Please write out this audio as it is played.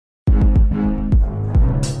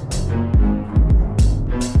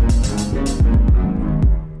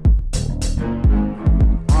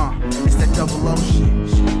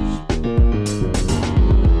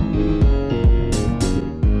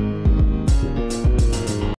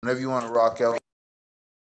Whenever you want to rock out,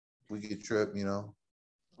 we get trip, Well,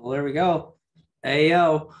 there we go. Hey,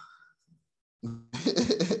 yo.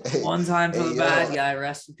 One time for the bad guy.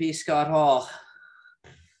 Rest in peace, Scott Hall.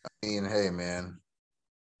 Hey, man.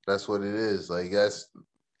 That's what it is. Like, that's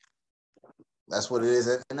what it is.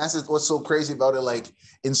 And that's what's so crazy about it. Like,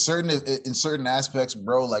 in certain aspects,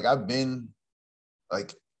 bro, like, I've been,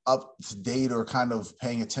 like, up to date or kind of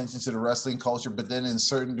paying attention to the wrestling culture, but then in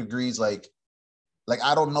certain degrees, like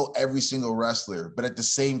I don't know every single wrestler, but at the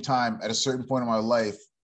same time, at a certain point in my life,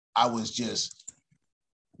 I was just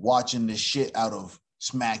watching the shit out of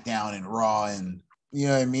SmackDown and Raw, and you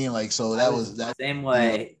know what I mean? Like, so that was that same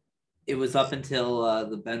way. It was up until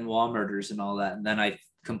the Benoit murders and all that, and then I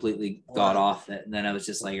completely got off it, and then I was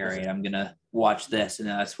just like, all right, I'm gonna watch this, and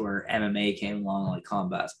that's where MMA came along, like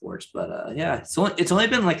combat sports. But yeah, it's only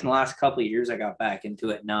been like in the last couple of years I got back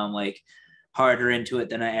into it. Now I'm like harder into it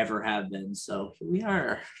than I ever have been. So here we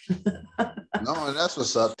are. No, and that's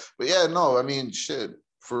what's up. But yeah, no, I mean, shit,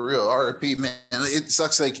 for real. RIP, man. It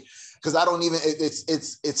sucks, like, because I don't even.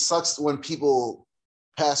 It sucks when people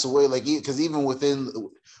pass away, like, because even within,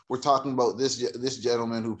 we're talking about this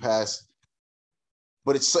gentleman who passed,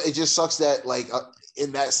 but it just sucks that, like,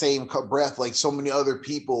 in that same breath, like, so many other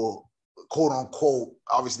people, quote unquote,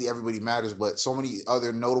 obviously everybody matters, but so many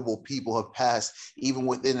other notable people have passed even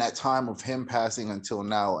within that time of him passing until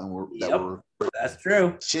now, and that's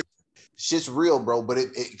true. Shit's real, bro. But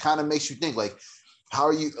it kind of makes you think, like, how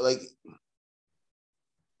are you, like,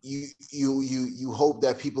 you hope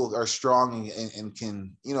that people are strong and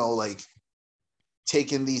can, like,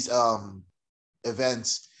 take in these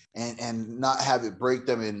events and not have it break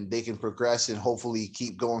them, and they can progress and hopefully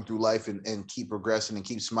keep going through life and keep progressing and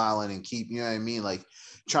keep smiling and keep, you know what I mean? Like,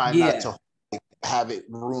 trying not to have it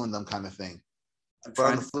ruin them, kind of thing. But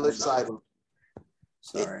on the flip side,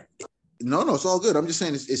 sorry. No, it's all good. I'm just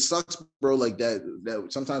saying it sucks, bro. Like that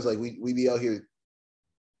sometimes, like, we be out here.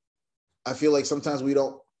 I feel like sometimes we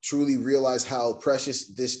don't truly realize how precious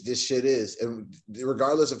this shit is. And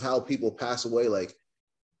regardless of how people pass away, like,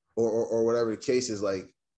 or whatever the case is,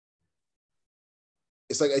 like,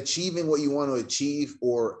 it's like achieving what you want to achieve,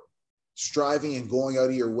 or striving and going out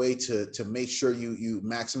of your way to make sure you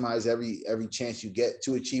maximize every chance you get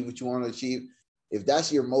to achieve what you want to achieve. If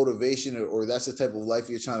that's your motivation, or that's the type of life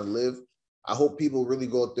you're trying to live, I hope people really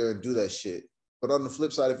go out there and do that shit. But on the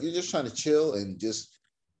flip side, if you're just trying to chill and just,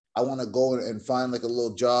 I want to go and find like a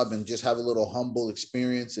little job and just have a little humble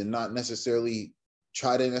experience and not necessarily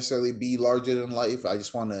try to necessarily be larger than life, I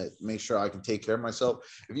just want to make sure I can take care of myself.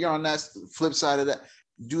 If you're on that flip side of that,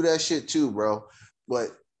 do that shit too, bro. But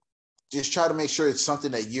just try to make sure it's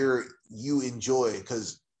something that you enjoy,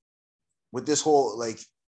 because with this whole, like,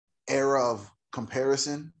 era of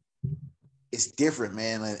comparison, it's different,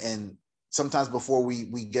 man. And sometimes before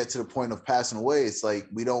we get to the point of passing away, it's like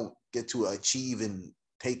we don't get to achieve and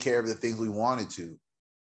take care of the things we wanted to.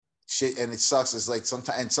 Shit, and it sucks. It's like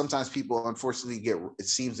sometimes people, unfortunately, it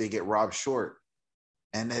seems they get robbed short.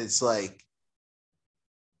 And it's like,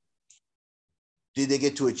 did they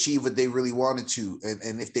get to achieve what they really wanted to?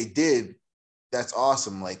 And if they did, that's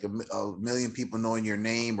awesome. Like a million people knowing your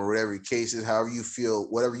name, or whatever the case is, however you feel,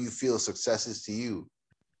 whatever you feel success is to you.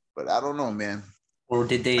 But I don't know, man. Or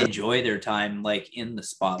did they enjoy their time, like, in the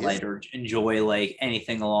spotlight, or enjoy, like,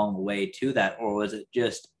 anything along the way to that? Or was it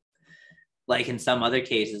just, like, in some other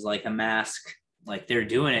cases, like a mask, like, they're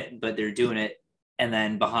doing it, and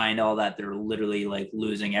then behind all that, they're literally, like,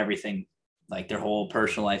 losing everything, like their whole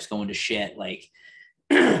personal life's going to shit. Like,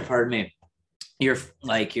 pardon me, they've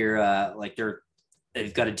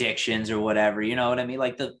got addictions or whatever, you know what I mean?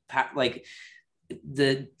 Like the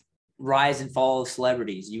rise and fall of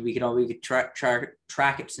celebrities. We could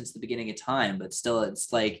track it since the beginning of time, but still,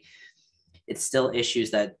 it's like, it's still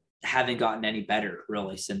issues that haven't gotten any better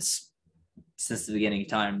really since the beginning of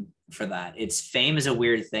time for that. Fame is a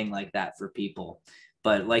weird thing like that for people,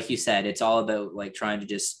 but like you said, it's all about, like, trying to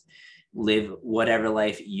just live whatever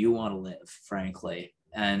life you want to live, frankly,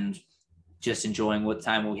 and just enjoying what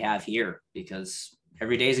time we have here, because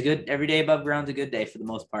every day above ground's a good day for the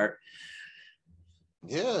most part.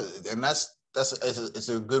 Yeah, and it's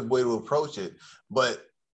a good way to approach it. But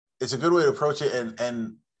it's a good way to approach it,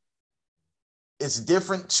 and it's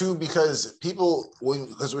different too, because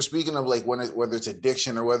because we're speaking of, like, whether it's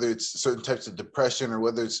addiction, or whether it's certain types of depression, or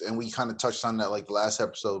whether it's, and we kind of touched on that, like, the last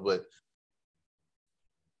episode, but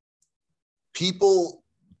people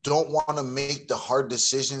don't want to make the hard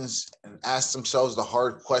decisions and ask themselves the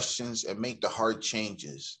hard questions and make the hard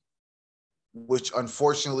changes, which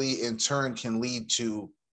unfortunately in turn can lead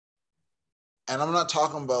to, and I'm not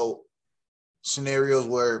talking about scenarios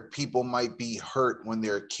where people might be hurt when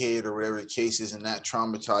they're a kid or whatever the case is, and that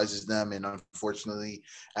traumatizes them. And unfortunately,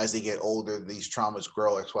 as they get older, these traumas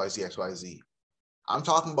grow, XYZ, XYZ. I'm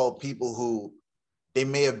talking about people who they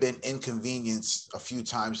may have been inconvenienced a few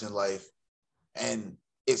times in life, and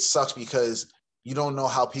it sucks because you don't know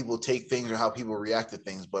how people take things or how people react to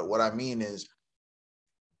things. But what I mean is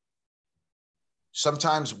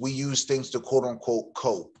sometimes we use things to quote unquote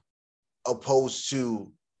cope, opposed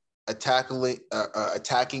to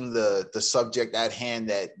attacking the subject at hand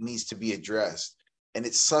that needs to be addressed. And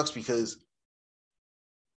it sucks because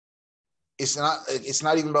it's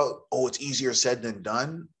not even about, oh, it's easier said than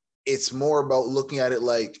done. It's more about looking at it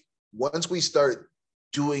like, once we start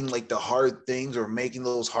doing like the hard things or making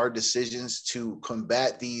those hard decisions to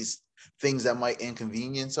combat these things that might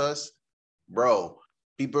inconvenience us, bro,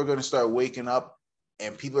 people are going to start waking up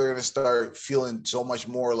and people are going to start feeling so much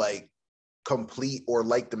more like complete or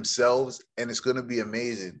like themselves, and it's going to be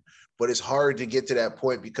amazing. But it's hard to get to that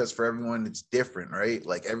point because for everyone it's different, right?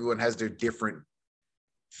 Like everyone has their different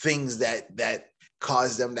things that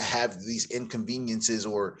cause them to have these inconveniences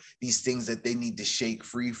or these things that they need to shake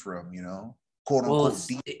free from, you know, quote unquote.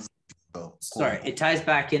 It ties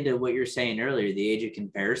back into what you're saying earlier, the age of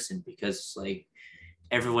comparison, because like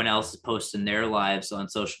everyone else is posting their lives on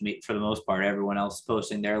social media. For the most part, everyone else is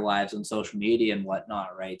posting their lives on social media and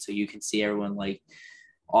whatnot, right? So you can see everyone like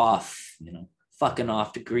off, you know, fucking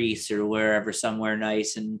off to Greece or wherever, somewhere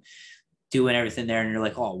nice, and doing everything there. And you're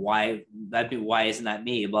like, oh, why isn't that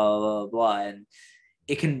me? Blah, blah, blah, blah. And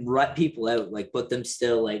it can rut people out, like put them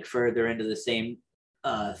still like further into the same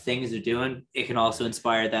things they're doing. It can also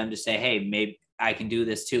inspire them to say, hey, maybe I can do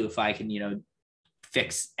this too if I can, you know,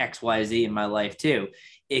 fix XYZ in my life too.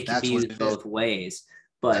 It can be used both ways.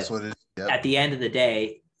 But that's what it is. Yep. At the end of the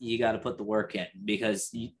day, you got to put the work in, because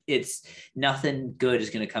it's nothing good is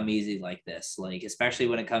going to come easy like this. Like, especially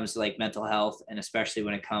when it comes to like mental health, and especially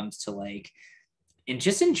when it comes to like, and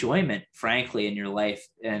just enjoyment, frankly, in your life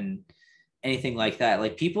and anything like that.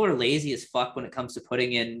 Like, people are lazy as fuck when it comes to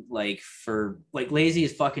putting in lazy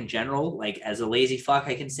as fuck in general. Like, as a lazy fuck,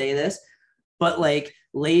 I can say this, but like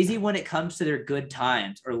lazy when it comes to their good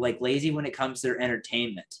times, or like lazy when it comes to their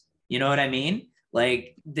entertainment. You know what I mean?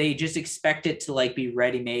 Like, they just expect it to like be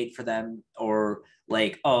ready made for them, or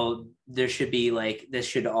like, oh, this should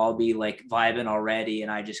all be like vibing already,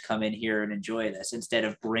 and I just come in here and enjoy this, instead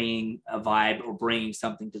of bringing a vibe or bringing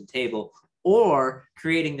something to the table, or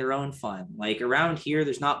creating their own fun. Like, around here,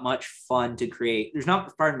 there's not much fun to create. There's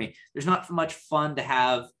not much fun to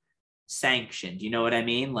have sanctioned. You know what I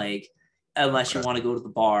mean? Like, unless you want to go to the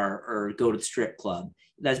bar or go to the strip club.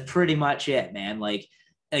 That's pretty much it, man. Like,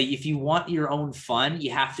 if you want your own fun,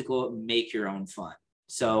 you have to go out and make your own fun.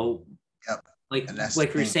 So, yep. Like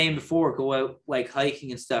we were saying before, go out like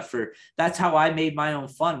hiking and stuff. That's how I made my own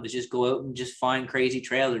fun, was just go out and just find crazy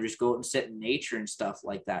trails, or just go out and sit in nature and stuff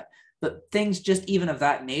like that. But things just even of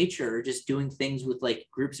that nature, or just doing things with like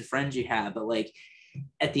groups of friends you have. But like,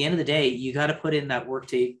 at the end of the day, you got to put in that work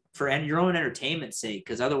for your own entertainment's sake,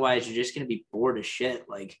 because otherwise you're just going to be bored as shit.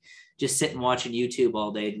 Like, just sitting watching YouTube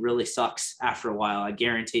all day really sucks after a while, I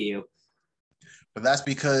guarantee you. But that's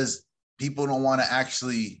because people don't want to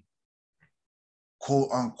actually, quote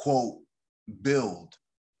unquote, build.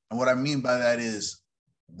 And what I mean by that is,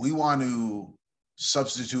 we want to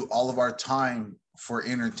substitute all of our time for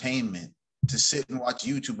entertainment, to sit and watch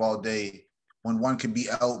YouTube all day, when one could be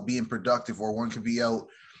out being productive, or one could be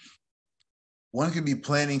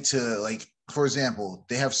planning to, like, for example,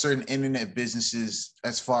 they have certain internet businesses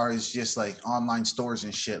as far as just like online stores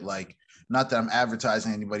and shit. Like, not that I'm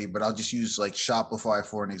advertising anybody, but I'll just use like Shopify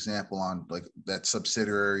for an example, on like that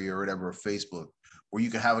subsidiary or whatever of Facebook, where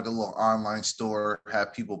you can have like a little online store,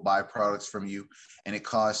 have people buy products from you, and it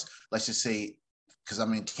costs, let's just say, because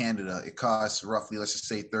I'm in Canada, it costs roughly, let's just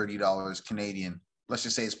say $30 Canadian. Let's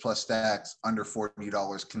just say it's plus tax, under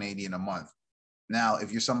 $40 Canadian a month. Now, if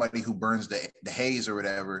you're somebody who burns the haze or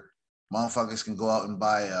whatever, motherfuckers can go out and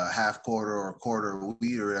buy a half quarter or a quarter of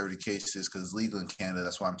weed or whatever the case is, because it's legal in Canada.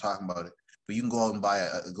 That's why I'm talking about it. But you can go out and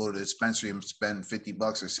go to the dispensary and spend $50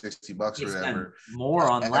 or $60 or whatever. More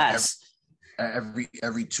on less. Every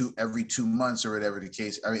 2 months or whatever the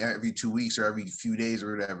case, every 2 weeks or every few days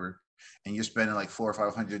or whatever, and you're spending like $400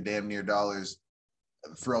 or $500 damn near dollars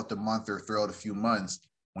throughout the month or throughout a few months,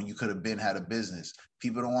 when you could have had a business.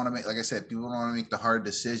 People don't want to make, like I said, people don't want to make the hard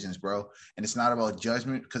decisions, bro. And it's not about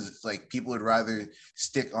judgment, because it's like people would rather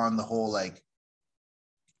stick on the whole like,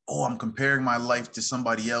 oh, I'm comparing my life to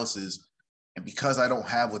somebody else's, and because I don't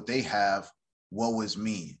have what they have, woe is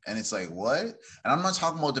me. And it's like, what? And I'm not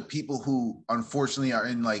talking about the people who unfortunately are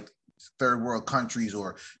in like third world countries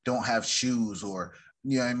or don't have shoes, or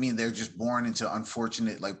you know what I mean, they're just born into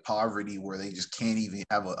unfortunate like poverty where they just can't even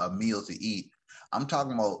have a meal to eat. I'm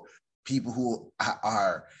talking about people who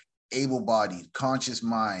are able-bodied, conscious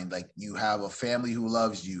mind, like you have a family who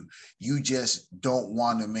loves you. You just don't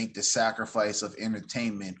want to make the sacrifice of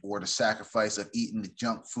entertainment or the sacrifice of eating the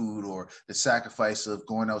junk food or the sacrifice of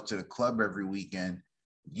going out to the club every weekend.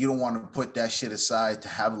 You don't want to put that shit aside to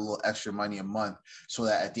have a little extra money a month so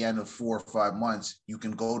that at the end of 4 or 5 months, you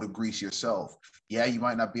can go to Greece yourself. Yeah, you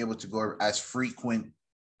might not be able to go as frequent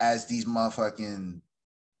as these motherfucking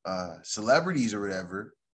celebrities or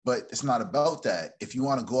whatever, but it's not about that. If you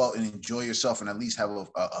want to go out and enjoy yourself and at least have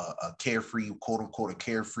a carefree, quote unquote, a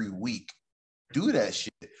carefree week, do that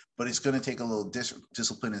shit. But it's going to take a little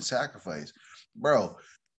discipline and sacrifice. Bro,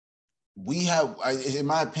 we have, in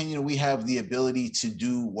my opinion, we have the ability to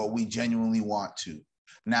do what we genuinely want to.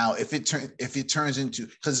 Now, if it turns into,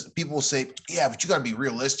 because people will say, yeah, but you got to be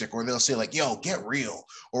realistic, or they'll say like, yo, get real,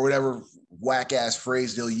 or whatever whack ass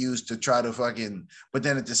phrase they'll use to try to fucking, but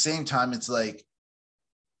then at the same time, it's like,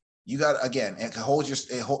 you got, again,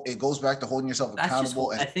 it goes back to holding yourself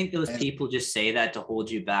accountable. I think those people just say that to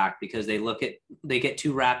hold you back because they get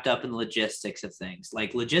too wrapped up in the logistics of things.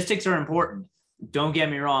 Like, logistics are important. Don't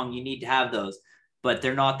get me wrong, you need to have those, but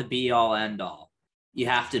they're not the be all end all. You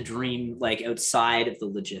have to dream like outside of the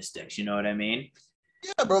logistics. You know what I mean?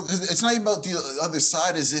 Yeah, bro, because it's not even about the other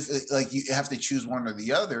side as if like you have to choose one or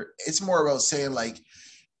the other. It's more about saying like,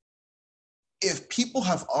 if people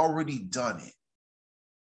have already done it,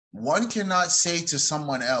 one cannot say to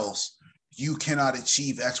someone else, you cannot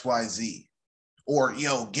achieve XYZ, or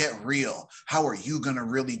yo, get real. How are you going to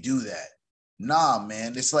really do that? Nah,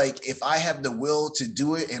 man. It's like, if I have the will to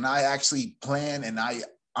do it and I actually plan and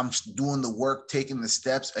I'm doing the work, taking the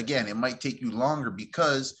steps, again, it might take you longer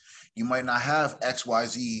because you might not have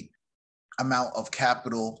XYZ amount of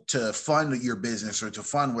capital to fund your business or to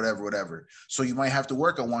fund whatever. So you might have to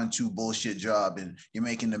work a 1-2 bullshit job and you're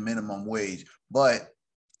making the minimum wage, but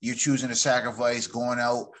you're choosing to sacrifice going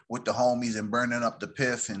out with the homies and burning up the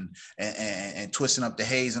piff and twisting up the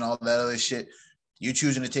haze and all that other shit. You're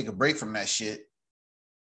choosing to take a break from that shit,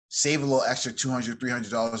 save a little extra $200,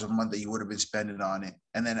 $300 a month that you would have been spending on it.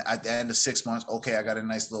 And then at the end of 6 months, okay, I got a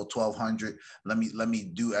nice little $1,200. Let me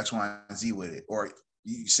do X, Y, and Z with it. Or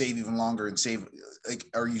you save even longer and save, like,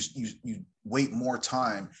 or you wait more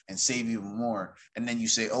time and save even more. And then you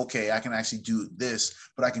say, okay, I can actually do this,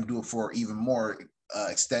 but I can do it for even more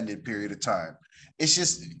extended period of time.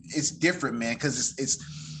 It's different, man, because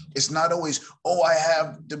it's not always, oh, I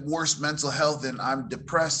have the worst mental health and I'm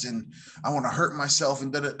depressed and I want to hurt myself,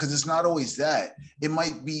 and because it's not always that. It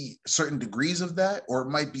might be certain degrees of that, or it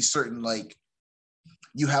might be certain, like,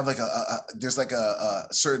 you have like there's like a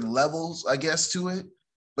certain levels, I guess, to it.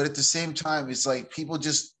 But at the same time, it's like people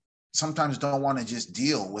just sometimes don't want to just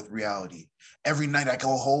deal with reality. Every night I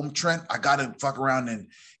go home, Trent, I got to fuck around and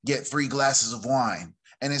get 3 glasses of wine.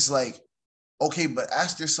 And it's like, okay, but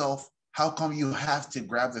ask yourself, how come you have to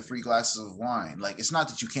grab the 3 glasses of wine? Like, it's not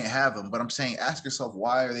that you can't have them, but I'm saying ask yourself,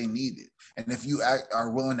 why are they needed? And if you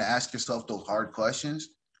are willing to ask yourself those hard questions,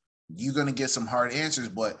 you're going to get some hard answers,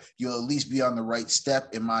 but you'll at least be on the right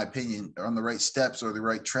step, in my opinion, or on the right steps or the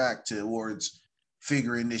right track towards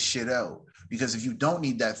figuring this shit out. Because if you don't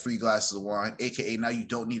need that 3 glasses of wine, AKA now you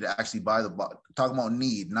don't need to actually buy the bottle. Talking about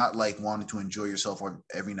need, not like wanting to enjoy yourself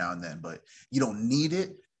every now and then, but you don't need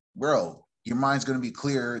it, bro. Your mind's going to be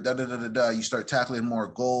clear. You start tackling more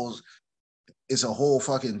goals. It's a whole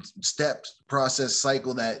fucking steps, process,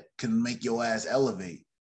 cycle that can make your ass elevate.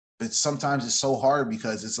 But sometimes it's so hard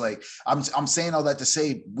because it's like, I'm saying all that to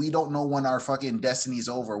say, we don't know when our fucking destiny is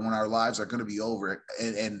over, when our lives are going to be over,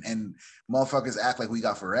 and motherfuckers act like we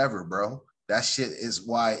got forever, bro. That shit is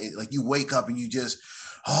why, like, you wake up and you just,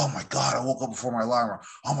 oh my God, I woke up before my alarm. Or,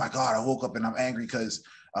 oh my God, I woke up and I'm angry because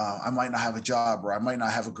I might not have a job, or I might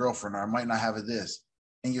not have a girlfriend, or I might not have a this.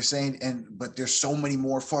 And you're saying, but there's so many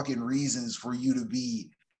more fucking reasons for you to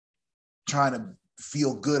be trying to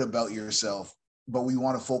feel good about yourself, but we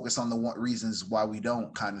want to focus on the reasons why we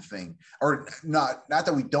don't, kind of thing. Or not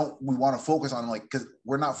that we don't, we want to focus on, like, because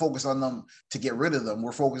we're not focused on them to get rid of them.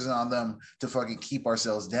 We're focusing on them to fucking keep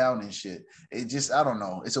ourselves down and shit. It just, I don't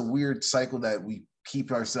know. It's a weird cycle that we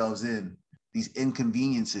keep ourselves in, these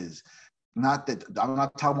inconveniences. Not that I'm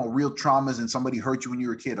not talking about real traumas and somebody hurt you when you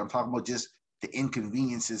were a kid. I'm talking about just the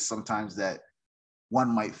inconveniences sometimes that one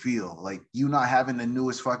might feel. Like, you not having the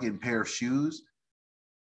newest fucking pair of shoes,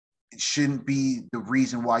 it shouldn't be the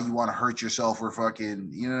reason why you want to hurt yourself or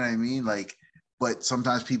fucking, you know what I mean? Like, but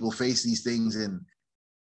sometimes people face these things and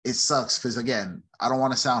it sucks because, again, I don't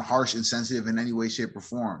want to sound harsh and sensitive in any way, shape, or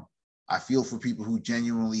form, I feel for people who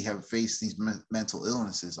genuinely have faced these mental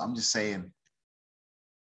illnesses. I'm just saying,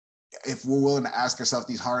 if we're willing to ask ourselves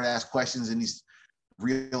these hard ass questions and these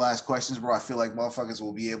real ass questions, bro, I feel like motherfuckers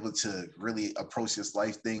will be able to really approach this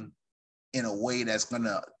life thing in a way that's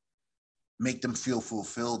gonna make them feel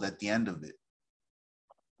fulfilled at the end of it.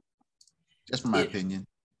 Just my opinion.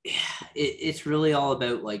 It's really all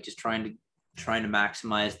about like just trying to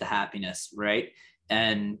maximize the happiness, right?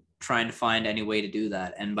 And trying to find any way to do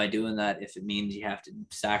that. And by doing that, if it means you have to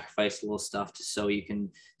sacrifice a little stuff just so you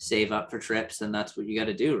can save up for trips, then that's what you got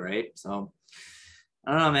to do, right? So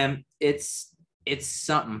I don't know, man. It's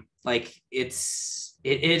something. Like it's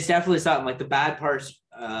definitely something. Like the bad parts,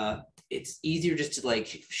 it's easier just to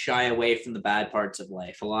like shy away from the bad parts of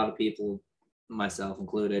life. A lot of people, myself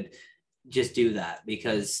included, just do that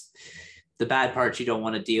because the bad parts you don't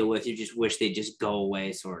want to deal with. You just wish they just go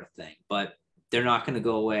away, sort of thing. But they're not going to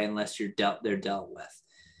go away unless they're dealt with.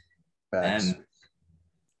 Facts.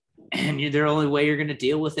 And their only way you're going to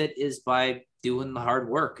deal with it is by doing the hard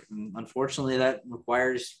work. And unfortunately, that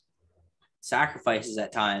requires sacrifices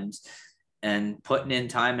at times and putting in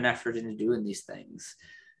time and effort into doing these things.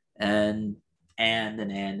 And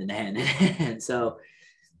so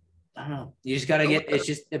I don't know. You just got to it's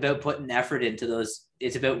just about putting effort into those.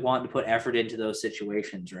 It's about wanting to put effort into those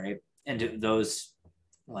situations, right? And those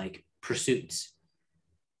like pursuits.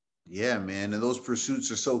 Yeah, man. And those pursuits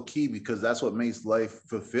are so key because that's what makes life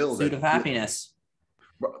fulfilled. Pursuit of happiness.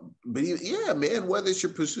 But yeah, man, whether it's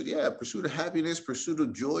your pursuit of happiness, pursuit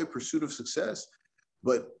of joy, pursuit of success.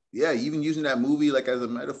 But yeah, even using that movie like as a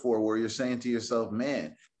metaphor where you're saying to yourself,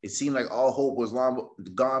 man, it seemed like all hope was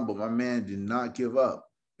gone, but my man did not give up.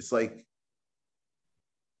 It's like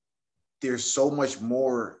there's so much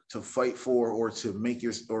more to fight for or to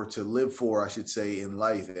live for, I should say, in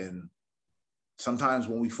life. And sometimes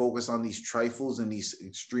when we focus on these trifles and these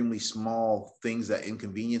extremely small things that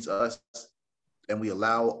inconvenience us and we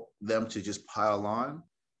allow them to just pile on,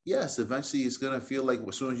 yes, eventually it's going to feel like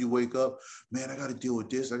as soon as you wake up, man, I got to deal with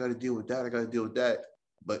this. I got to deal with that. I got to deal with that.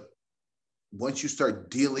 But once you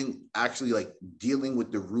start dealing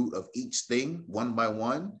with the root of each thing one by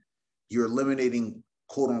one, you're eliminating,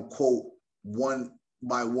 quote unquote, one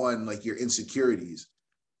by one, like your insecurities,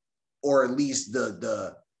 or at least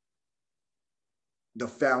the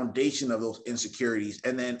foundation of those insecurities.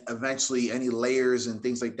 And then eventually any layers and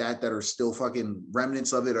things like that are still fucking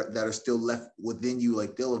remnants of it that are still left within you,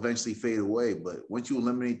 like they'll eventually fade away. But once you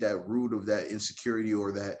eliminate that root of that insecurity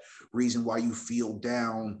or that reason why you feel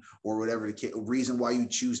down or whatever the reason why you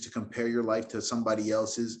choose to compare your life to somebody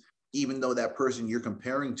else's, even though that person you're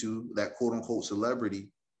comparing to, that quote unquote celebrity,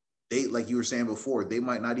 they, like you were saying before, they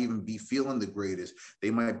might not even be feeling the greatest. They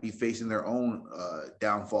might be facing their own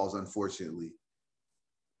downfalls, unfortunately.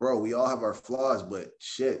 Bro, we all have our flaws, but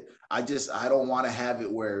shit, I don't want to have it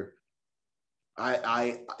where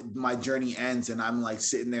my journey ends and I'm like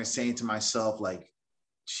sitting there saying to myself, like,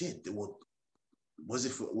 shit, was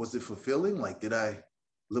it fulfilling? Like, did I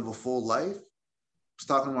live a full life? I was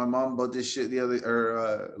talking to my mom about this shit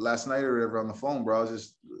last night or whatever on the phone, bro.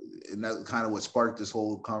 And that kind of what sparked this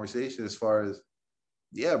whole conversation as far as,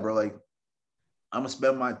 yeah, bro, like, I'm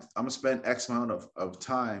gonna spend X amount of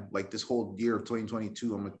time, like this whole year of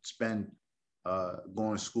 2022, I'm gonna spend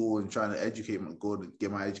going to school and trying to go to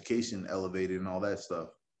get my education elevated and all that stuff.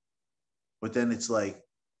 But then it's like,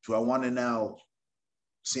 do I want to now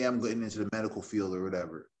say I'm getting into the medical field or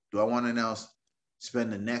whatever? Do I want to now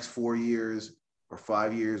spend the next 4 years or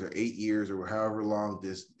 5 years or 8 years or however long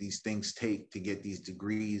these things take to get these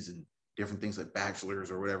degrees and different things like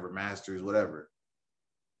bachelor's or whatever, master's, whatever?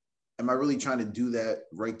 Am I really trying to do that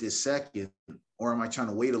right this second? Or am I trying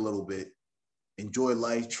to wait a little bit, enjoy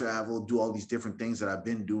life, travel, do all these different things that I've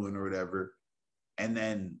been doing or whatever, and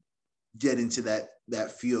then get into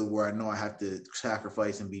that field where I know I have to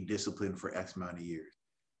sacrifice and be disciplined for X amount of years?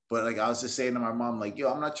 But like I was just saying to my mom, like,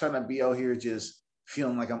 yo, I'm not trying to be out here just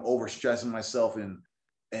feeling like I'm overstressing myself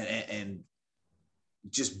and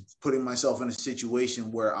just putting myself in a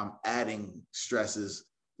situation where I'm adding stresses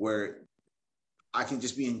where I can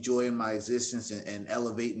just be enjoying my existence and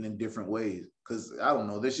elevating in different ways. Because I don't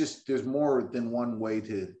know, there's more than one way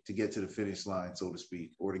to get to the finish line, so to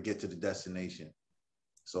speak, or to get to the destination.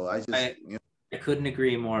 So I couldn't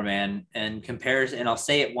agree more, man. And comparison, and I'll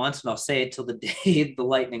say it once and I'll say it till the day the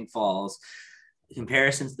lightning falls.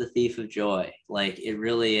 Comparison's the thief of joy. Like it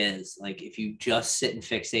really is. Like if you just sit and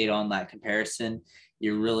fixate on that comparison,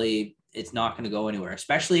 it's not going to go anywhere,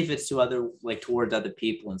 especially if it's towards other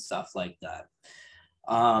people and stuff like that.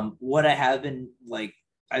 What I have been like,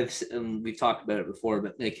 we've talked about it before,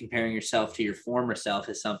 but like comparing yourself to your former self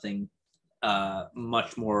is something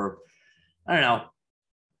much more I don't know,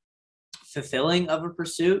 fulfilling of a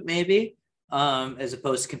pursuit, maybe, as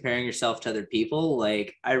opposed to comparing yourself to other people.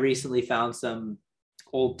 Like I recently found some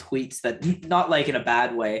old tweets that, not like in a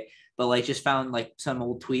bad way, but like just found like some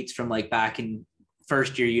old tweets from like back in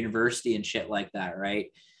first year university and shit like that, right?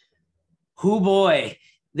 Who boy,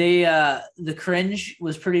 they the cringe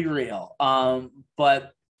was pretty real.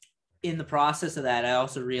 But in the process of that, I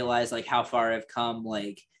also realized like how far I've come,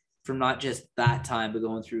 like from not just that time, but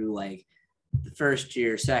going through like the first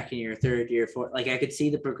year, second year, third year, fourth. Like I could see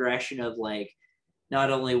the progression of like not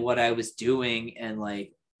only what I was doing and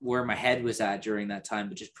like where my head was at during that time,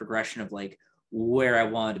 but just progression of like where I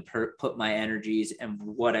wanted to put my energies and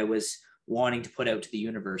what I was wanting to put out to the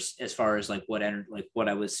universe as far as like like what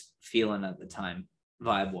I was feeling at the time,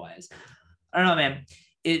 vibe wise. I don't know, man.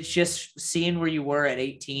 It's just seeing where you were at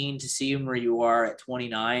 18 to seeing where you are at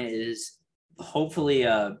 29 is hopefully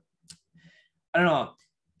I don't know.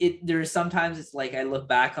 There's sometimes it's like I look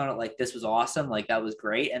back on it like this was awesome, like that was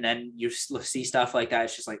great, and then you see stuff like that.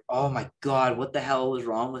 It's just like, oh my god, what the hell was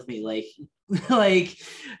wrong with me? Like, like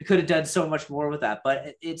I could have done so much more with that,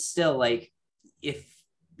 but it's still like if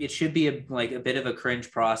it should be like a bit of a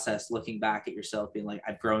cringe process looking back at yourself, being like,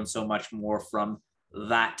 I've grown so much more from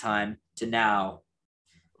that time to now.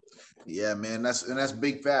 Yeah, man, that's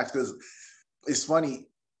big facts because it's funny.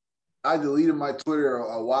 I deleted my Twitter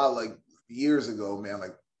a while, like years ago, man.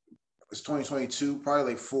 Like it's 2022,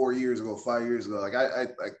 probably like 4 years ago, 5 years ago. Like I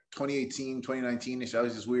like 2018, 2019ish. I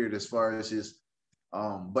was just weird as far as his.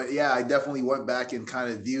 But yeah, I definitely went back and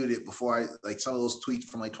kind of viewed it before I like some of those tweets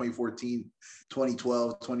from like 2014,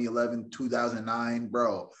 2012, 2011, 2009,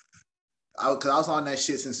 bro. Cause I was on that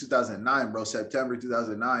shit since 2009, bro. September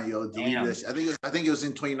 2009, yo, deleted that shit. I think it was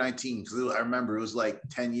in 2019 because I remember it was like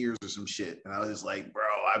 10 years or some shit, and I was just like, bro,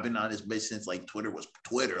 I've been on this bitch since like Twitter was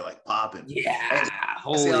Twitter, like popping. Yeah,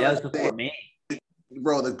 holy, that was before me,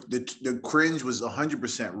 bro. The cringe was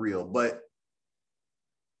 100% real, but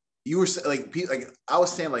you were like I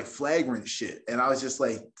was saying like flagrant shit, and I was just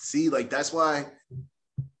like, see, like that's why.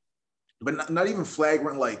 But not even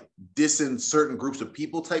flagrant, like dissing certain groups of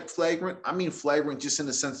people type flagrant. I mean flagrant just in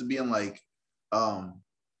the sense of being like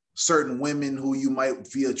certain women who you might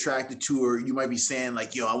feel attracted to, or you might be saying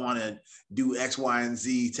like, yo, I want to do X, Y, and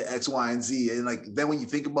Z to X, Y, and Z. And like, then when you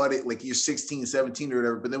think about it, like you're 16, 17 or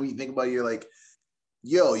whatever, but then when you think about it, you're like,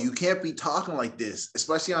 yo, you can't be talking like this,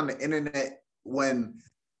 especially on the internet when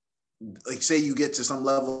like say you get to some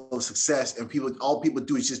level of success and all people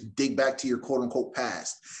do is just dig back to your quote unquote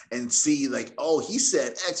past and see like, oh, he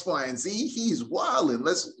said X, Y, and Z, he's wilding.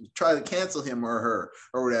 Let's try to cancel him or her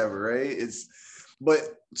or whatever, right? But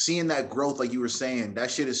seeing that growth, like you were saying, that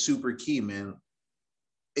shit is super key, man.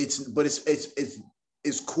 It's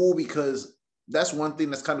cool because that's one thing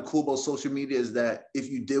that's kind of cool about social media is that if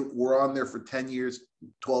you were on there for 10 years,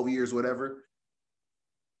 12 years, whatever,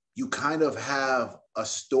 you kind of have a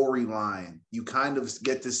storyline. You kind of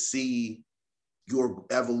get to see your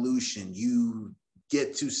evolution. You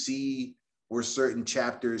get to see where certain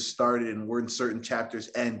chapters started and where certain chapters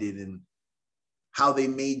ended and how they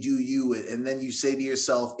made you. And then you say to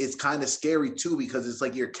yourself, it's kind of scary too, because it's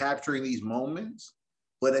like you're capturing these moments,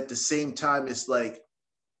 but at the same time, it's like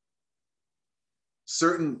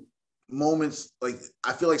certain moments, like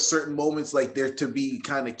I feel like certain moments, like they're to be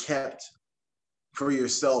kind of kept for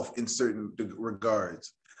yourself in certain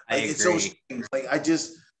regards. Like it's so strange. Like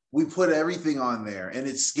we put everything on there, and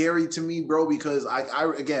it's scary to me, bro, because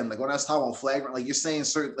I again, like when I was talking about flagrant, like you're saying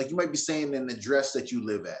certain, like you might be saying in the dress that you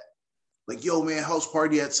live at, like, yo, man, house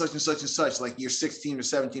party at such and such and such, like you're 16 or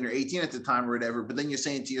 17 or 18 at the time or whatever, but then you're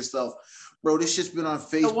saying to yourself, bro, this shit's been on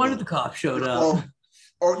Facebook. No wonder the cop showed up.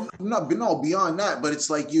 Or no, beyond that, but it's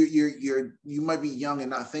like you might be young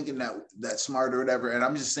and not thinking that smart or whatever, and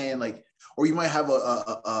I'm just saying like, or you might have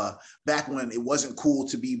a back when it wasn't cool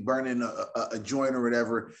to be burning a joint or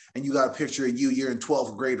whatever, and you got a picture of you're in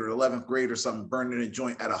 12th grade or 11th grade or something, burning a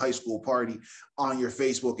joint at a high school party on your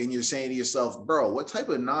Facebook, and you're saying to yourself, bro, what type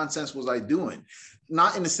of nonsense was I doing?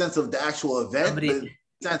 Not in the sense of the actual event, but in the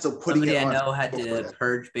sense of putting it on. Somebody I know had to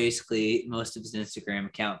purge basically most of his Instagram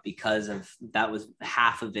account because of that. Was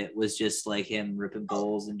half of it was just like him ripping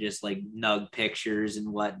bowls and just like nug pictures and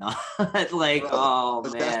whatnot. Like, oh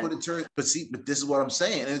man, that's what it turns. But this is what I'm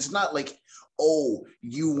saying, and it's not like, oh,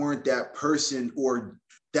 you weren't that person or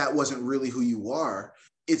that wasn't really who you are.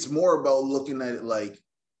 It's more about looking at it like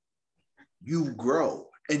you grow,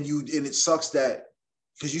 and it sucks that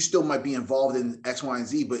because you still might be involved in X, Y, and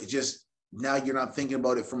Z, but just now you're not thinking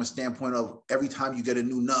about it from a standpoint of every time you get a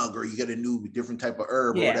new nug or you get a new different type of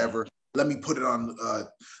herb or whatever, let me put it on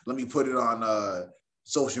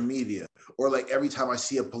social media, or like every time I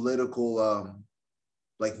see a political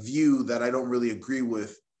like view that I don't really agree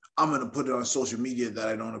with, I'm gonna put it on social media that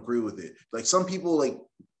I don't agree with it. Like some people, like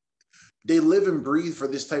they live and breathe for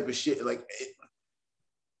this type of shit. Like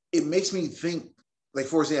it makes me think, like,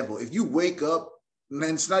 for example, if you wake up, and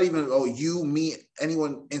it's not even, oh, you, me,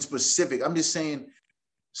 anyone in specific. I'm just saying,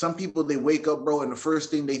 some people, they wake up, bro, and the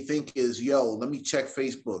first thing they think is, yo, let me check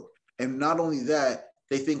Facebook. And not only that,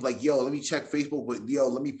 they think like, yo, let me check Facebook, but yo,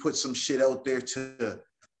 let me put some shit out there to,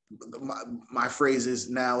 my phrase is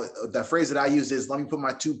now, the phrase that I use is, let me put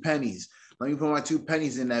my 2 pennies. Let me put my 2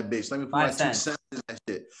 pennies in that bitch. Let me put my 2 cents in that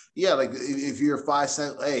shit. Yeah, like if you're 5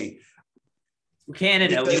 cents, hey.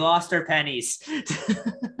 Canada, we lost our pennies.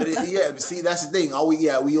 Yeah, see, that's the thing.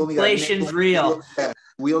 We only got inflation's real.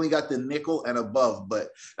 We only got the nickel and above. But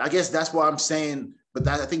I guess that's why I'm saying. But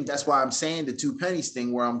I think that's why I'm saying the 2 pennies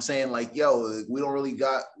thing, where I'm saying like, yo, we don't really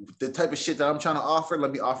got the type of shit that I'm trying to offer.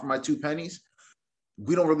 Let me offer my 2 pennies.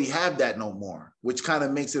 We don't really have that no more, which kind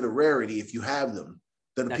of makes it a rarity if you have them.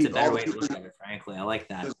 That's a better way to look at it, frankly. I like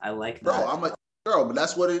that. I like that. Bro, I'm a girl, but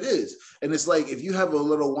that's what it is. And it's like, if you have a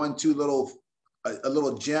little a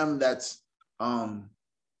little gem that's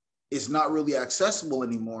is not really accessible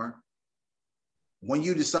anymore, when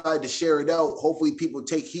you decide to share it out, hopefully people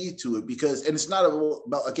take heed to it, because, and it's not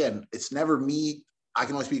about, again, it's never me. I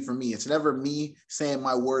can only speak for me. It's never me saying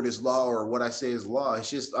my word is law or what I say is law. It's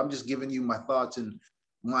just, I'm just giving you my thoughts and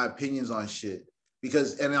my opinions on shit.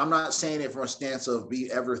 Because, and I'm not saying it from a stance of me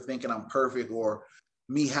ever thinking I'm perfect or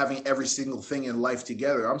me having every single thing in life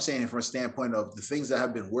together. I'm saying it from a standpoint of the things that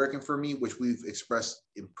have been working for me, which we've expressed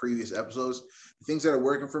in previous episodes. The things that are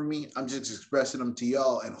working for me, I'm just expressing them to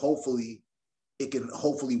y'all, and hopefully it can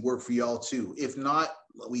hopefully work for y'all too. If not,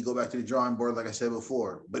 we go back to the drawing board, like I said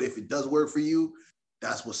before. But if it does work for you,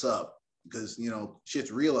 that's what's up, because, you know,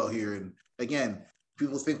 shit's real out here. And again,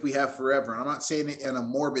 people think we have forever. And I'm not saying it in a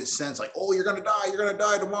morbid sense, like, oh, you're gonna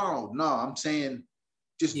die tomorrow. No, I'm saying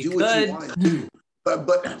just do what you want to do.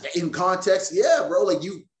 But in context, yeah, bro, like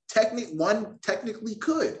you technically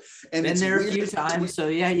could. And been there a few times, so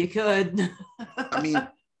yeah, you could. I mean,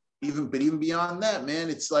 even beyond that, man,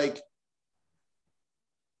 it's like,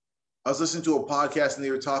 I was listening to a podcast and they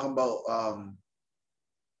were talking about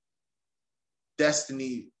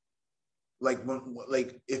destiny, like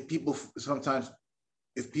if people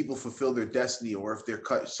fulfill their destiny, or if they're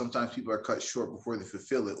sometimes people are cut short before they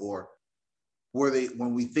fulfill it, or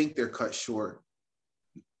when we think they're cut short,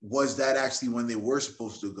 was that actually when they were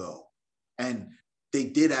supposed to go? And they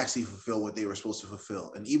did actually fulfill what they were supposed to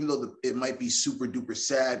fulfill. And even though it might be super duper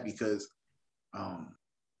sad, because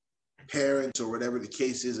parents, or whatever the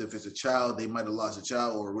case is, if it's a child, they might have lost a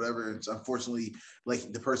child or whatever. It's unfortunately,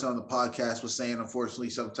 like the person on the podcast was saying, unfortunately,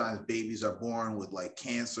 sometimes babies are born with like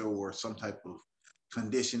cancer or some type of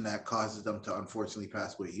condition that causes them to unfortunately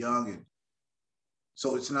pass away young. And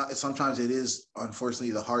so sometimes it is unfortunately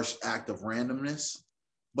the harsh act of randomness.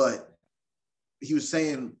 But he was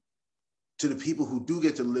saying, to the people who do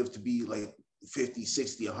get to live to be like 50,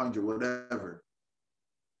 60, 100, whatever,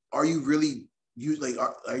 are you really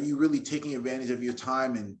taking advantage of your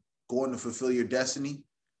time and going to fulfill your destiny?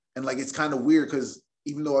 And like, it's kind of weird, because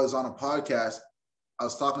even though I was on a podcast, I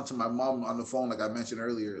was talking to my mom on the phone, like I mentioned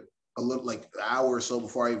earlier, a little like an hour or so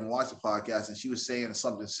before I even watched the podcast, and she was saying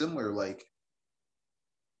something similar. Like,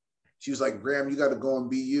 she was like, Graham, you got to go and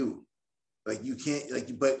be you. Like, you can't,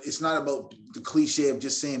 like, but it's not about the cliche of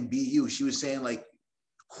just saying be you. She was saying like,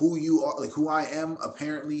 who you are, like who I am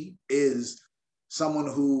apparently is someone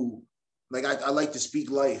who, like, I like to speak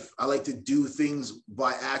life. I like to do things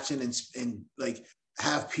by action and like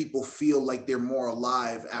have people feel like they're more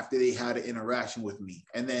alive after they had an interaction with me.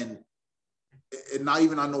 And then, and not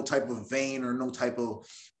even on no type of vein or no type of,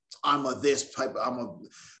 I'm a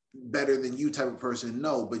better than you type of person.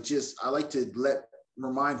 No, but just, I like to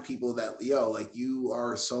remind people that, yo, like, you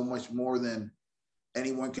are so much more than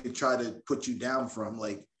anyone could try to put you down from.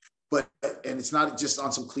 Like, and it's not just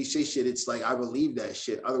on some cliche shit. It's like, I believe that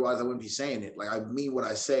shit. Otherwise I wouldn't be saying it. Like, I mean what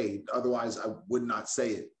I say. Otherwise I would not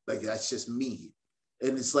say it. Like, that's just me.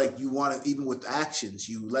 And it's like, you want to, even with actions,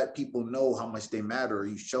 you let people know how much they matter, or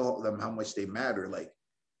you show them how much they matter. Like,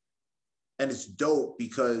 and it's dope,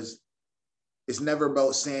 because it's never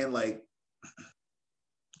about saying like,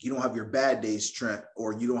 you don't have your bad days, Trent,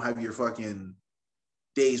 or you don't have your fucking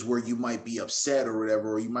days where you might be upset or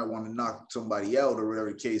whatever, or you might want to knock somebody out or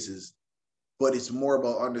whatever the case is. But it's more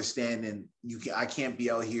about understanding I can't be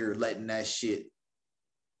out here letting that shit,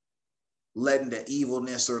 letting the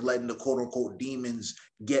evilness or letting the quote unquote demons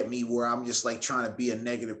get me, where I'm just like trying to be a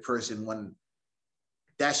negative person, when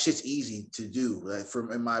that shit's easy to do. Like,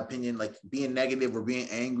 from, in my opinion, like being negative or being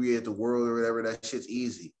angry at the world or whatever, that shit's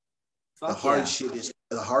easy. The hard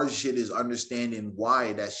shit is understanding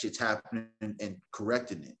why that shit's happening and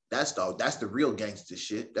correcting it. That's the real gangster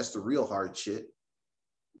shit. That's the real hard shit.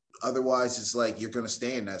 Otherwise, it's like you're gonna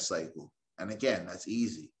stay in that cycle. And again, that's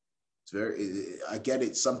easy. It's very. I get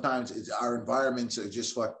it. Sometimes our environments are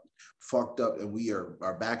just fucked up, and we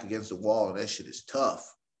are back against the wall, and that shit is tough.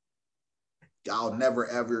 I'll never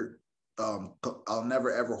ever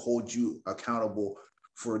hold you accountable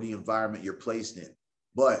for the environment you're placed in.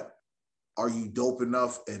 But are you dope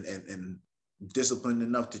enough and disciplined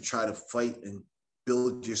enough to try to fight and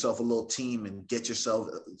build yourself a little team and get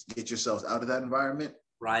yourselves out of that environment?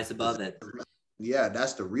 Rise above it. Yeah,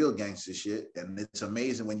 that's the real gangster shit. And it's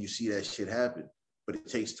amazing when you see that shit happen. But it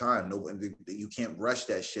takes time. You can't rush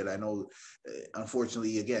that shit. I know,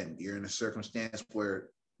 unfortunately, again, you're in a circumstance where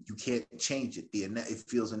you can't change it. It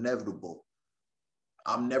feels inevitable.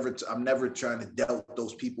 I'm never trying to doubt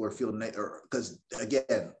those people or feel, because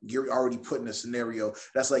again, you're already put in a scenario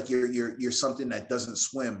that's like you're something that doesn't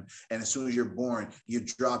swim, and as soon as you're born, you're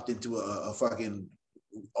dropped into a fucking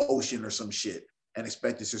ocean or some shit and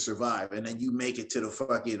expected to survive, and then you make it to the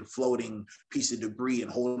fucking floating piece of debris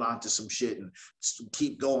and hold on to some shit and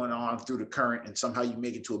keep going on through the current, and somehow you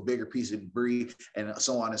make it to a bigger piece of debris and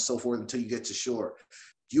so on and so forth until you get to shore.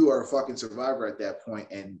 You are a fucking survivor at that point,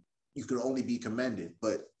 and you can only be commended.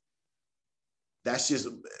 But that's just,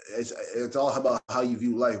 it's all about how you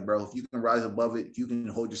view life, bro. If you can rise above it, if you can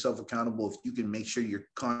hold yourself accountable, if you can make sure you're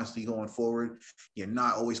constantly going forward, you're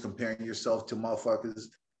not always comparing yourself to motherfuckers,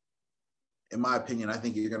 in my opinion, I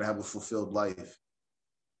think you're going to have a fulfilled life.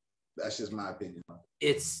 That's just my opinion.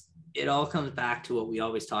 It all comes back to what we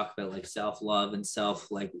always talk about, like self-love and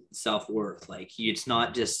self-worth. Like, it's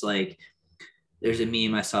not just like, there's a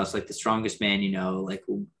meme I saw. It's like the strongest man,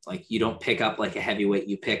 like you don't pick up like a heavyweight,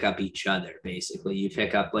 you pick up each other. Basically, you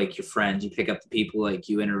pick up like your friends, you pick up the people like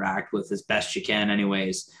you interact with as best you can.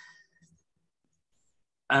 Anyways,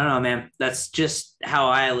 I don't know, man. That's just how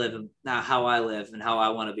I live, and how I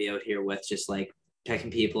want to be out here with just like picking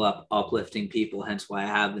people up, uplifting people. Hence why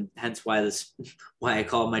why I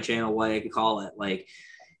call my channel what I call it. Like,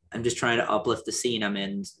 I'm just trying to uplift the scene I'm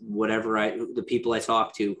in, the people I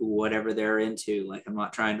talk to, whatever they're into. Like, I'm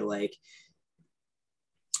not trying to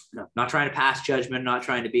not trying to pass judgment, not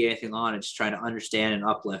trying to be anything on it, just trying to understand and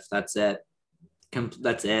uplift. That's it.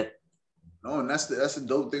 That's it. No, and that's the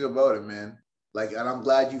dope thing about it, man. Like, and I'm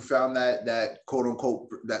glad you found that quote unquote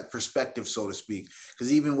that perspective, so to speak. Because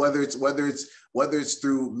even whether it's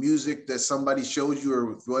through music that somebody shows you,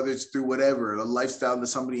 or whether it's through whatever, a lifestyle that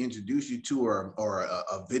somebody introduced you to, or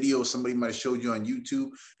a video somebody might have showed you on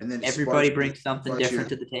YouTube, and then everybody brings something different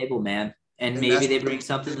to the table, man. And maybe they bring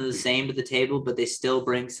something to the table, but they still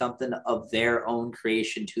bring something of their own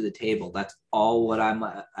creation to the table. That's all what I'm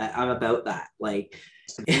about that. Like,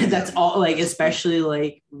 that's all, like, especially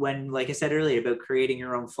like when, like I said earlier, about creating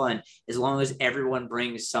your own fun, as long as everyone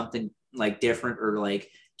brings something like different or like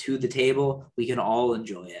to the table, we can all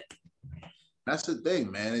enjoy it. That's the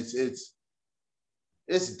thing, man. It's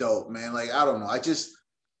dope, man. Like, I don't know. I just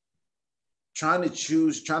trying to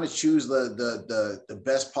choose the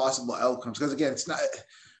best possible outcomes. Because again, it's not,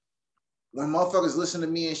 when motherfuckers listen to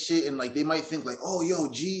me and shit, and like they might think like, oh, yo,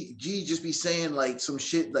 G just be saying like some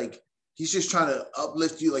shit, like he's just trying to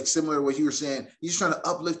uplift you, like similar to what you were saying. He's trying to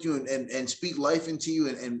uplift you and speak life into you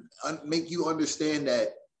and make you understand that,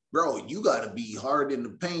 bro, you got to be hard in the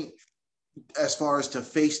paint as far as to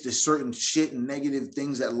face the certain shit and negative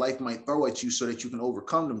things that life might throw at you so that you can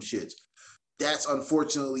overcome them shits. That's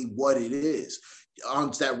unfortunately what it is.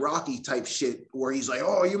 On that Rocky type shit where he's like,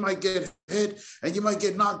 oh, you might get hit and you might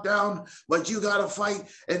get knocked down, but you got to fight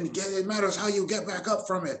and it matters how you get back up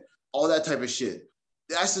from it. All that type of shit.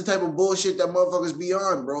 That's the type of bullshit that motherfuckers be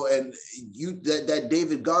on, bro. And that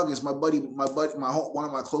David Goggins, my buddy, one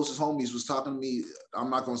of my closest homies was talking to me.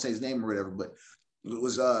 I'm not going to say his name or whatever, but it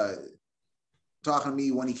was talking to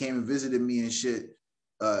me when he came and visited me and shit.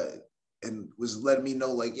 And was letting me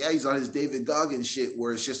know, like, yeah, he's on his David Goggins shit,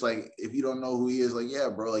 where it's just like, if you don't know who he is, like, yeah,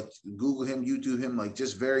 bro, like, Google him, YouTube him, like,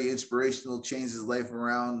 just very inspirational, changed his life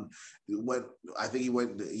around.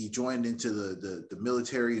 He joined into the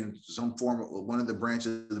military in some form, one of the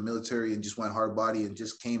branches of the military, and just went hard body and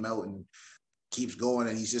just came out and keeps going.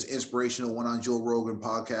 And he's just inspirational. Went on Joe Rogan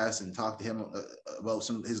podcast and talked to him about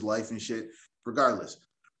some of his life and shit. Regardless,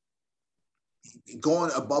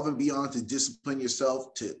 going above and beyond to discipline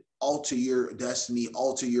yourself, to alter your destiny,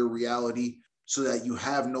 alter your reality, so that you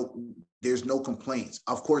have there's no complaints.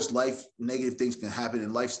 Of course, negative things can happen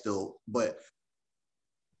in life still, but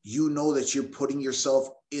you know that you're putting yourself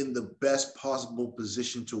in the best possible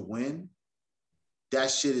position to win, that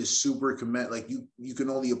shit is super like you can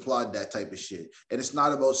only applaud that type of shit. And it's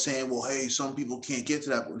not about saying, well, hey, some people can't get to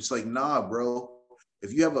that point. It's like, nah, bro.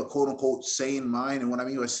 If you have a quote unquote sane mind, and what I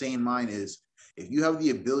mean by sane mind is if you have the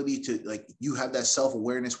ability to, like, you have that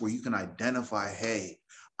self-awareness where you can identify, hey,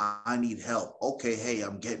 I need help. Okay, hey,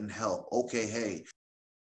 I'm getting help. Okay, hey.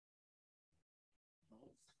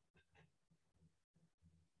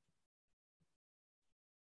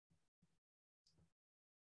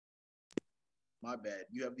 My bad.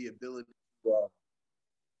 You have the ability.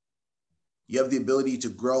 You have the ability to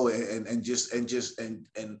grow and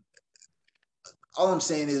all I'm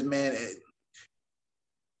saying is, man,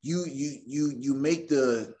 you make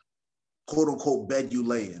the quote unquote bed you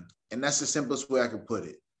lay in, and that's the simplest way I could put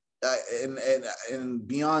it. And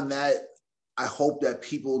beyond that, I hope that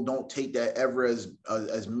people don't take that ever as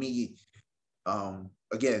me.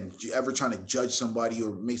 Again, ever trying to judge somebody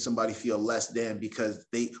or make somebody feel less than because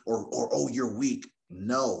they or oh, you're weak.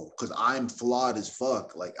 No, because I'm flawed as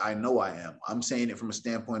fuck. Like, I know I am. I'm saying it from a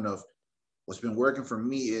standpoint of what's been working for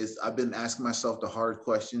me is I've been asking myself the hard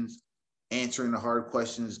questions, answering the hard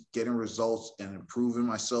questions, getting results, and improving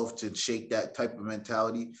myself to shake that type of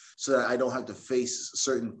mentality so that I don't have to face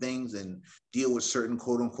certain things and deal with certain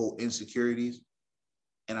quote unquote insecurities.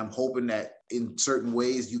 And I'm hoping that in certain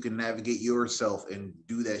ways you can navigate yourself and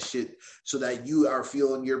do that shit so that you are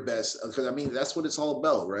feeling your best. Because I mean, that's what it's all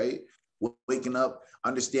about, right? Waking up,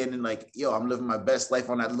 understanding like, yo, I'm living my best life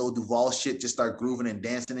on that little Duval shit, just start grooving and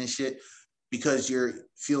dancing and shit because you're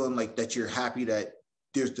feeling like that you're happy that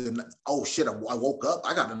there's the, oh shit, I woke up,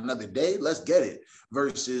 I got another day, let's get it.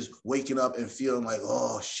 Versus waking up and feeling like,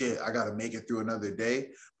 oh shit, I got to make it through another day.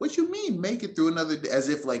 What you mean make it through another day? As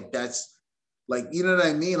if like that's, like, you know what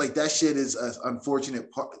I mean? Like that shit is an unfortunate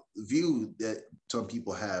view that some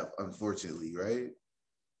people have, unfortunately, right?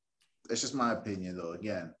 That's just my opinion, though.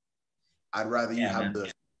 Again, I'd rather you have the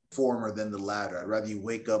former than the latter. I'd rather you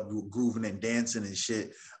wake up grooving and dancing and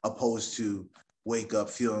shit, opposed to wake up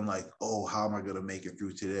feeling like, oh, how am I gonna make it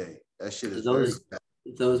through today? That shit is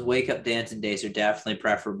those wake up dancing days are definitely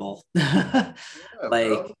preferable. Yeah, like,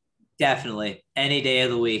 bro. Definitely any day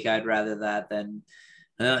of the week, I'd rather that than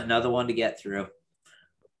another one to get through.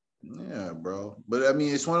 Yeah, bro. But I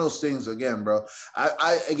mean, it's one of those things again, bro.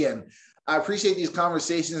 I appreciate these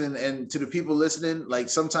conversations and to the people listening, like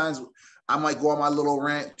sometimes I might go on my little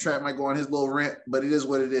rant, Trent might go on his little rant, but it is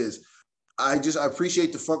what it is. I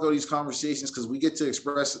appreciate the fuck out of these conversations because we get to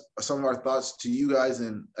express some of our thoughts to you guys.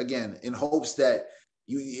 And again, in hopes that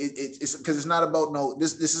it's because it's not about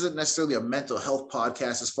this isn't necessarily a mental health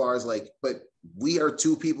podcast as far as like, but we are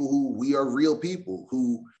two people who we are real people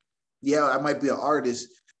who, yeah, I might be an artist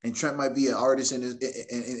and Trent might be an artist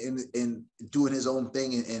and doing his own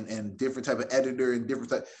thing and different type of editor and different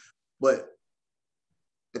type, but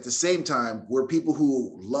at the same time, we're people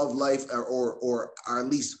who love life or are at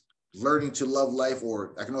least learning to love life,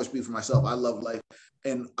 or I can always speak for myself. I love life.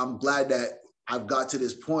 And I'm glad that I've got to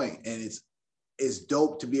this point, and it's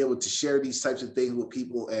dope to be able to share these types of things with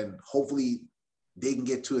people, and hopefully they can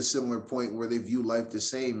get to a similar point where they view life the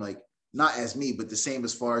same, like not as me, but the same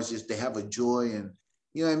as far as just they have a joy and,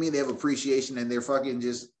 you know what I mean? They have appreciation and they're fucking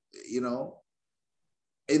just, you know,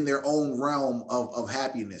 in their own realm of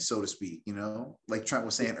happiness, so to speak, you know, like Trent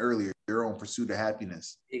was saying earlier, your own pursuit of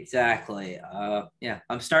happiness. Exactly. Yeah,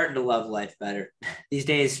 I'm starting to love life better these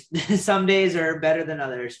days. Some days are better than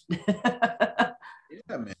others. Yeah,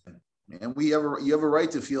 man. And you have a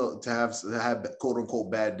right to have quote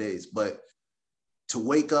unquote bad days, but to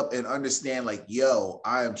wake up and understand like, yo,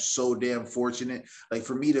 I am so damn fortunate. Like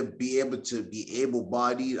for me to be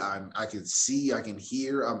able-bodied, I can see, I can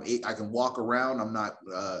hear, I can walk around. I'm not,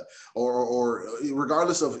 or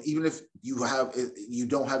regardless of, even if you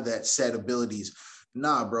don't have that set abilities,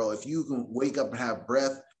 nah, bro, if you can wake up and have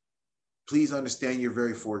breath, please understand you're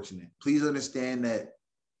very fortunate. Please understand that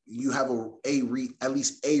you have at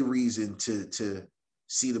least a reason to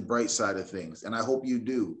see the bright side of things. And I hope you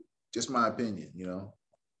do. Just my opinion, you know.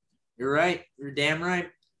 You're right. You're damn right.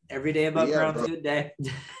 Every day above ground's a good day.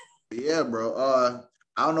 Yeah, bro.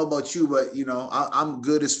 I don't know about you, but you know, I'm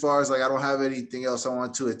good as far as like I don't have anything else I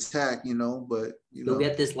want to attack, you know. But you'll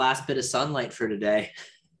get this last bit of sunlight for today.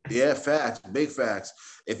 Yeah, facts, big facts.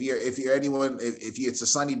 If it's a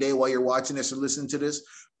sunny day while you're watching this or listening to this,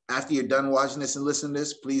 after you're done watching this and listening to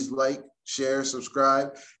this, please like, share,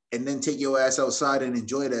 subscribe, and then take your ass outside and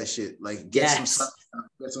enjoy that shit. Like get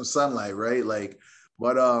some sunlight, right? Like,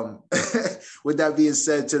 but with that being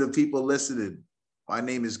said, to the people listening, my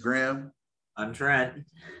name is Graham. I'm Trent.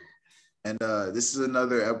 And this is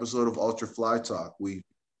another episode of Ultra Fly Talk. We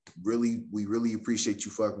we really appreciate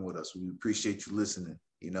you fucking with us. We appreciate you listening,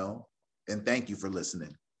 you know, and thank you for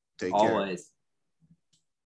listening. Take care. Always.